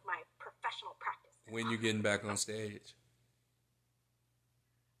into like my professional practice now. when you getting back on stage?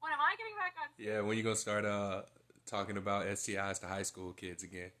 When am I getting back on stage? Yeah, when you gonna start talking about STIs to high school kids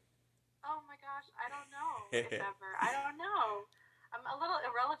again? Oh my gosh, I don't know if ever. I don't know. I'm a little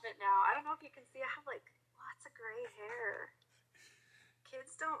irrelevant now. I don't know if you can see I have like lots of gray hair.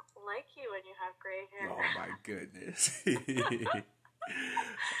 Kids don't like you when you have gray hair. Oh my goodness.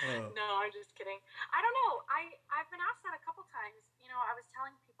 No, I'm just kidding. I don't know. I've been asked that a couple times. I was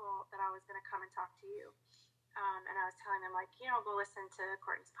telling people that I And I was telling them, like, go listen to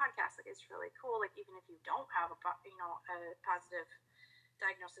Courtney's podcast. Like, it's really cool. Like, even if you don't have a positive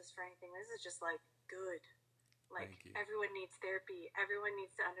diagnosis for anything, this is just like good. Like, Thank you. everyone needs therapy. Everyone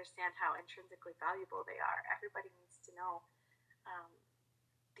needs to understand how intrinsically valuable they are. Everybody needs to know um,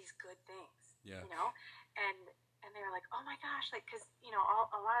 these good things, Yeah. and they were like, oh my gosh, like, because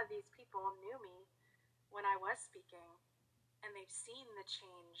a lot of these people knew me when I was speaking, and they've seen the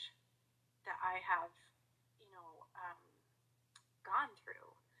change that I have, gone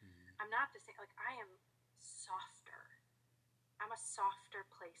through. Mm-hmm. I'm not the same. Like, I am softer. I'm a softer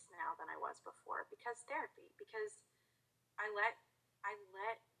place now than I was before because therapy. Because I let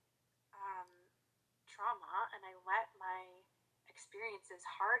um, trauma, and I let my experiences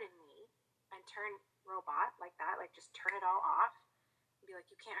harden me and turn robot like that. Like, just turn it all off and be like,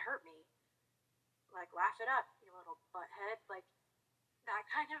 you can't hurt me. Like, laugh it up, you little butthead. Like, that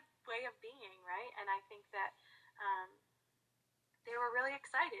kind of way of being, right? And I think that they were really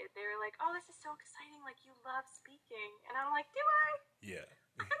excited. They were like, "Oh, this is so exciting! Like, you love speaking," and I'm like, "Do I? Yeah.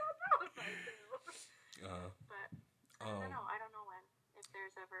 I don't know if I do." Uh, But I don't um, know. I don't know when, if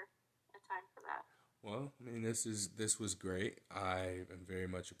there's ever a time for that. well, I mean, this was great. I am very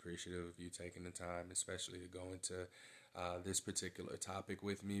much appreciative of you taking the time, especially to go into this particular topic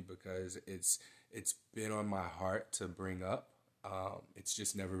with me because it's been on my heart to bring up. It's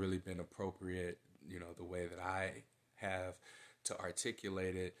just never really been appropriate, the way that I have to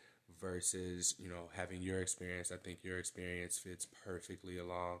articulate it versus having your experience. I think your experience fits perfectly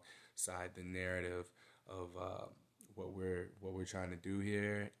alongside the narrative of what we're trying to do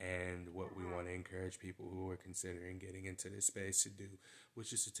here and what we Mm-hmm. want to encourage people who are considering getting into this space to do,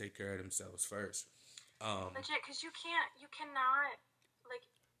 which is to take care of themselves first. Um, Legit, because you cannot, like,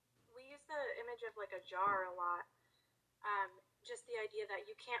 we use the image of like a jar a lot. Just the idea that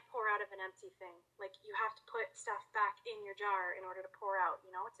you can't pour out of an empty thing. Like, you have to put stuff back in your jar in order to pour out.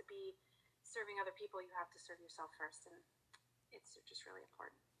 To be serving other people, you have to serve yourself first, and it's just really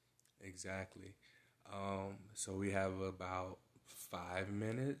important. exactly. So we have about 5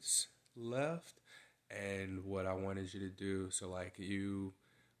 minutes left, and what I wanted you to do, so like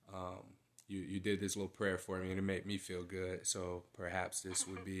um, you did this little prayer for me, and it made me feel good. So perhaps this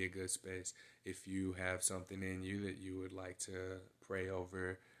would be a good space if you have something in you that you would like to pray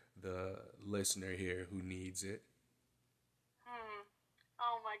over the listener here who needs it. Hmm.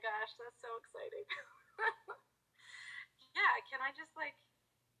 Oh my gosh, that's so exciting. Yeah, can I just pray?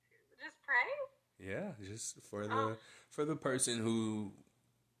 Yeah, just for Oh. the person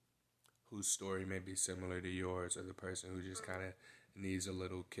whose story may be similar to yours, or the person who just kind Mm-hmm. of needs a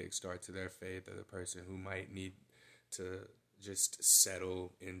little kickstart to their faith, or the person who might need to just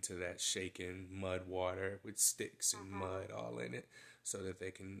settle into that shaken mud water with sticks and Mm-hmm. mud all in it so that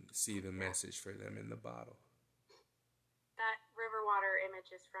they can see the Yeah. message for them in the bottle. That river water image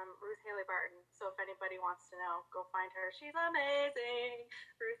is from Ruth Haley Barton. So if anybody wants to know, go find her. She's amazing.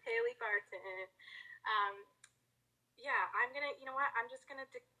 Ruth Haley Barton. Um, yeah, I'm gonna. You know what? I'm just gonna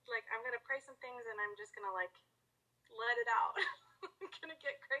I'm gonna pray some things, and I'm just gonna let it out. I'm gonna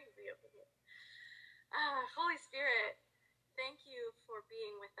get crazy over here. Holy Spirit, thank you for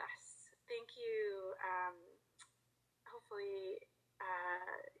being with us. Thank you. Hopefully,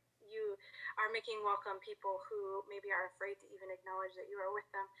 you are making welcome people who maybe are afraid to even acknowledge that you are with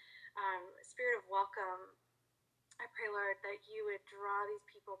them. Spirit of welcome, I pray, Lord, that you would draw these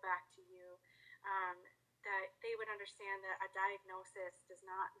people back to you, um, that they would understand that a diagnosis does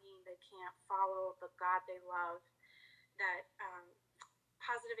not mean they can't follow the God they love, that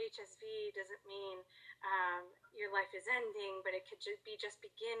positive HSV doesn't mean your life is ending, but it could be just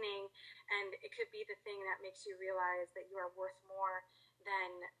beginning, and it could be the thing that makes you realize that you are worth more than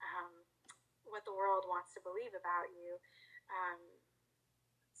what the world wants to believe about you. Um,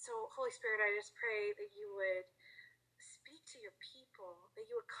 so, Holy Spirit, I just pray that you would speak to your people, that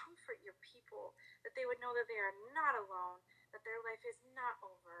you would comfort your people, that they would know that they are not alone, that their life is not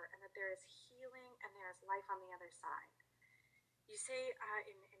over, and that there is healing and there is life on the other side. You say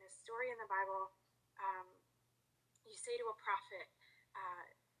in a story in the Bible, um, you say to a prophet,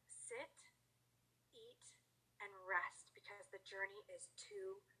 sit, eat, and rest because the journey is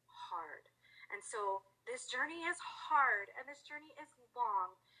too hard. And so this journey is hard and this journey is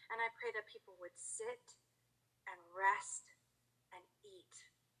long. And I pray that people would sit and rest and eat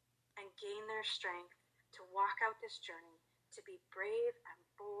and gain their strength to walk out this journey, to be brave and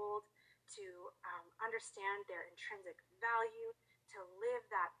bold, to understand their intrinsic value, to live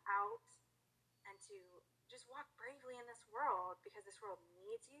that out, and to just walk bravely in this world because this world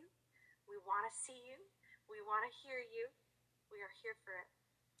needs you. We want to see you. We want to hear you. We are here for it.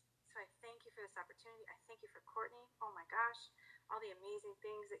 So I thank you for this opportunity. opportunity. I thank you for Courtney. Oh my gosh, all the amazing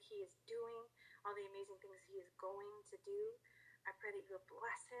things that he is doing, all the amazing things he is going to do. I pray that you would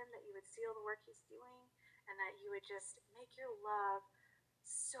bless him, that you would seal the work he's doing, and that you would just make your love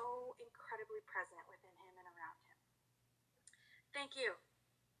so incredibly present within him and around him. Thank you.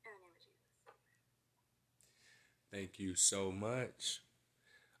 In the name of Jesus. Thank you so much.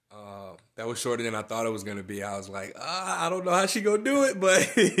 That was shorter than I thought it was gonna be. I was like, I don't know how she gonna do it,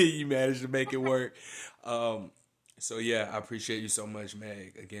 but you managed to make it work. So yeah, I appreciate you so much,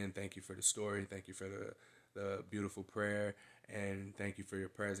 Meg. Again, thank you for the story. Thank you for the beautiful prayer, and thank you for your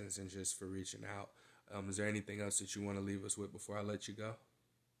presence and just for reaching out. Is there anything else that you want to leave us with before I let you go?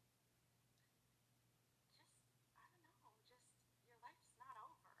 Your life's not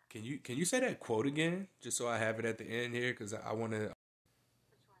over. Can you say that quote again, just so I have it at the end here, because I want to. Which one?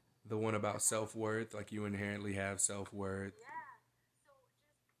 The one about self worth, like you inherently have self worth. Yeah. So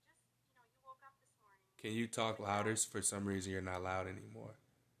you woke up this morning. Can you talk louder? For some reason, you're not loud anymore.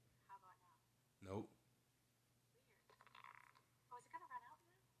 How about now? Nope. Weird. Oh, is it gonna run out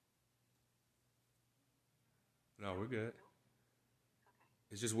now? No, we're good. Nope.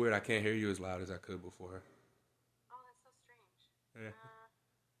 Okay. It's just weird. I can't hear you as loud as I could before. Oh, that's so strange. Eh,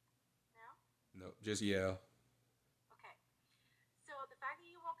 Now? nope. Just yell. Okay. So the fact that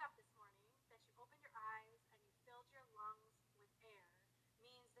you woke up this morning, that you opened your eyes and you filled your lungs with air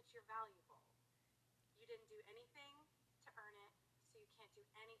means that you're valuable. You didn't do anything to earn it, so you can't do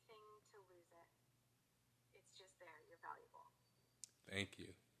anything to lose it. It's just there. You're valuable. Thank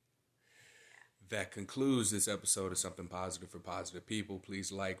you. That concludes this episode of Something Positive for Positive People. Please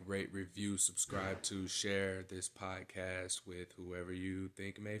like, rate, review, subscribe to, share this podcast with whoever you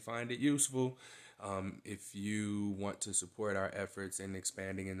think may find it useful. If you want to support our efforts in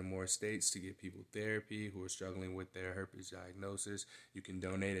expanding into more states to get people therapy who are struggling with their herpes diagnosis, you can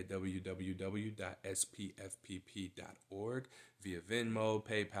donate at www.spfpp.org via Venmo,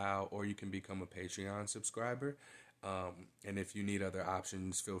 PayPal, or you can become a Patreon subscriber. And if you need other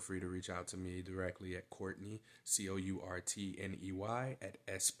options, feel free to reach out to me directly at Courtney, Courtney, at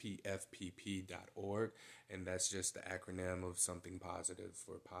spfpp.org. And that's just the acronym of something positive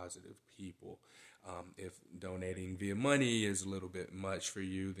for positive people. If donating via money is a little bit much for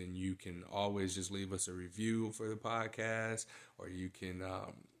you, then you can always just leave us a review for the podcast, or you can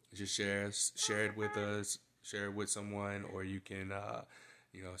just share it with us, share it with someone, or you can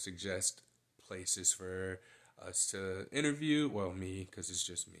suggest places for us to interview. Well, me, because it's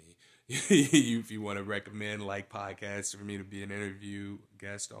just me. If you want to recommend podcasts for me to be an interview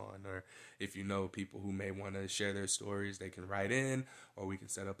guest on, or if you know people who may want to share their stories, they can write in, or we can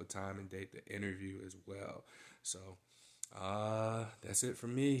set up a time and date the interview as well. So that's it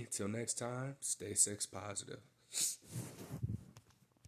from me. Till next time, stay sex positive.